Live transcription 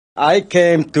I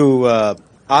came to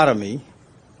ATOMY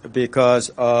because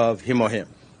of hemoHIM.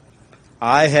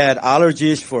 I had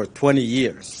allergies for 20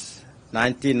 years.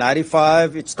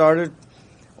 1995 it started,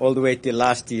 all the way till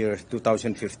last year,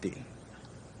 2015.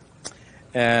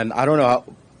 And I don't know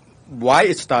why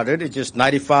it started. It's just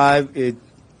 95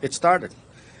 it started.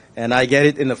 And I get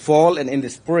it in the fall and in the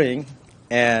spring.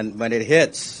 And when it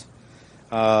hits,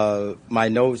 my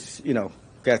nose,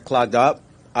 get clogged up,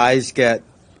 eyes get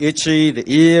itchy, the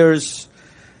ears,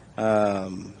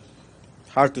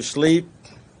 hard to sleep,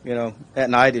 at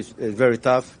night is very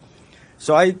tough.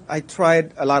 So I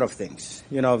tried a lot of things.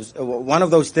 One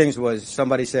of those things was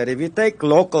somebody said, if you take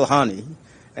local honey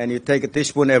and you take a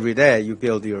teaspoon every day, you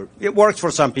build it works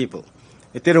for some people.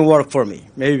 It didn't work for me,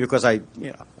 maybe because I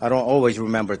don't always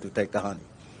remember to take the honey.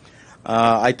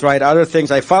 I tried other things.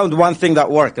 I found one thing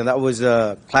that worked, and that was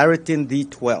Claritin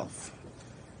D12.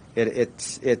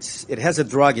 It has a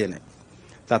drug in it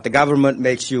that the government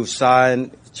makes you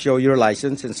show your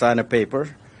license and sign a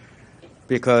paper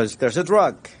because there's a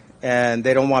drug, and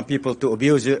they don't want people to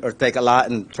abuse it or take a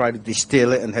lot and try to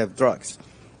distill it and have drugs.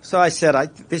 So I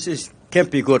said, this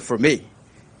can't be good for me.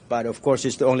 But of course,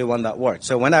 it's the only one that works.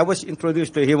 So when I was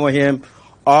introduced to hemoHIM,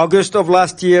 August of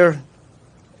last year,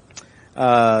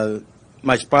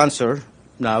 my sponsor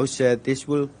now said this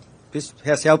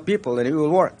has helped people and it will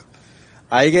work.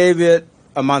 I gave it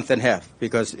a month and a half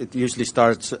because it usually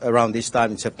starts around this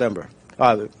time in September.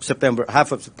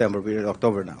 Half of September, we're in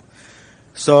October now.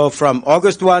 So from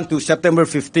August 1 to September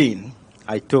 15,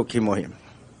 I took hemoHIM.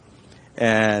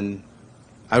 And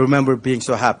I remember being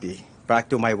so happy. Back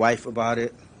to my wife about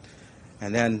it.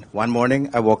 And then one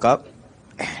morning I woke up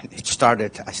and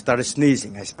I started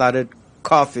sneezing. I started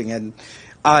coughing and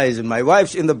eyes. And my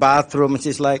wife's in the bathroom and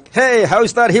she's like, hey,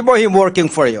 how's that hemoHIM working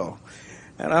for you?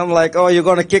 And I'm like, oh, you're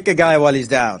going to kick a guy while he's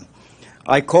down.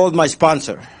 I called my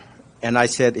sponsor and I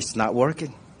said, it's not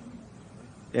working.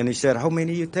 And he said, how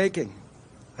many are you taking?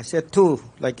 I said, 2,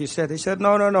 like you said. He said,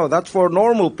 no, that's for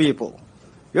normal people.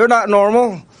 You're not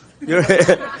normal.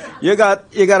 You got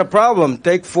a problem.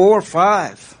 Take 4 or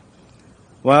 5.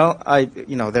 Well,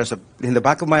 there's in the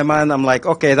back of my mind, I'm like,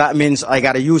 okay, that means I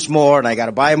got to use more and I got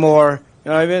to buy more. You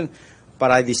know what I mean?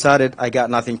 But I decided I got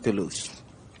nothing to lose.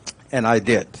 And I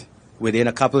did. Within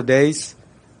a couple of days,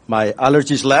 my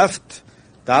allergies left.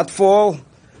 That fall,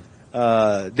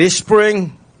 this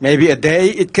spring, maybe a day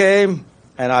it came,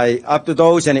 and I upped the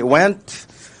dose and it went.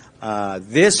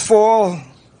 This fall,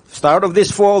 start of this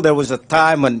fall, there was a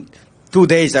time when 2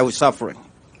 days I was suffering.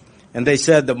 And they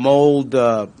said the mold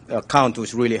count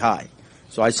was really high.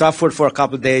 So I suffered for a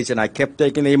couple of days and I kept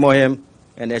taking the hemoHIM.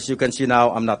 And as you can see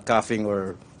now, I'm not coughing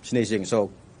or sneezing.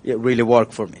 So it really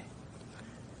worked for me.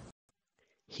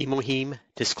 hemoHIM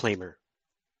disclaimer.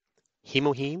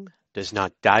 hemoHIM does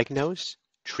not diagnose,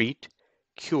 treat,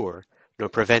 cure, nor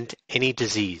prevent any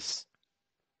disease.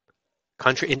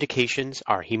 Contraindications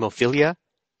are hemophilia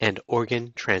and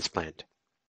organ transplant.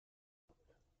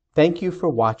 Thank you for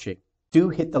watching. Do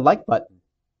hit the like button.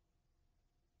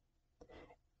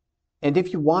 And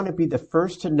if you want to be the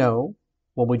first to know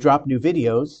when we drop new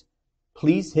videos,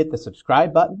 please hit the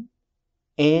subscribe button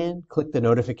and click the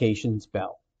notifications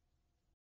bell.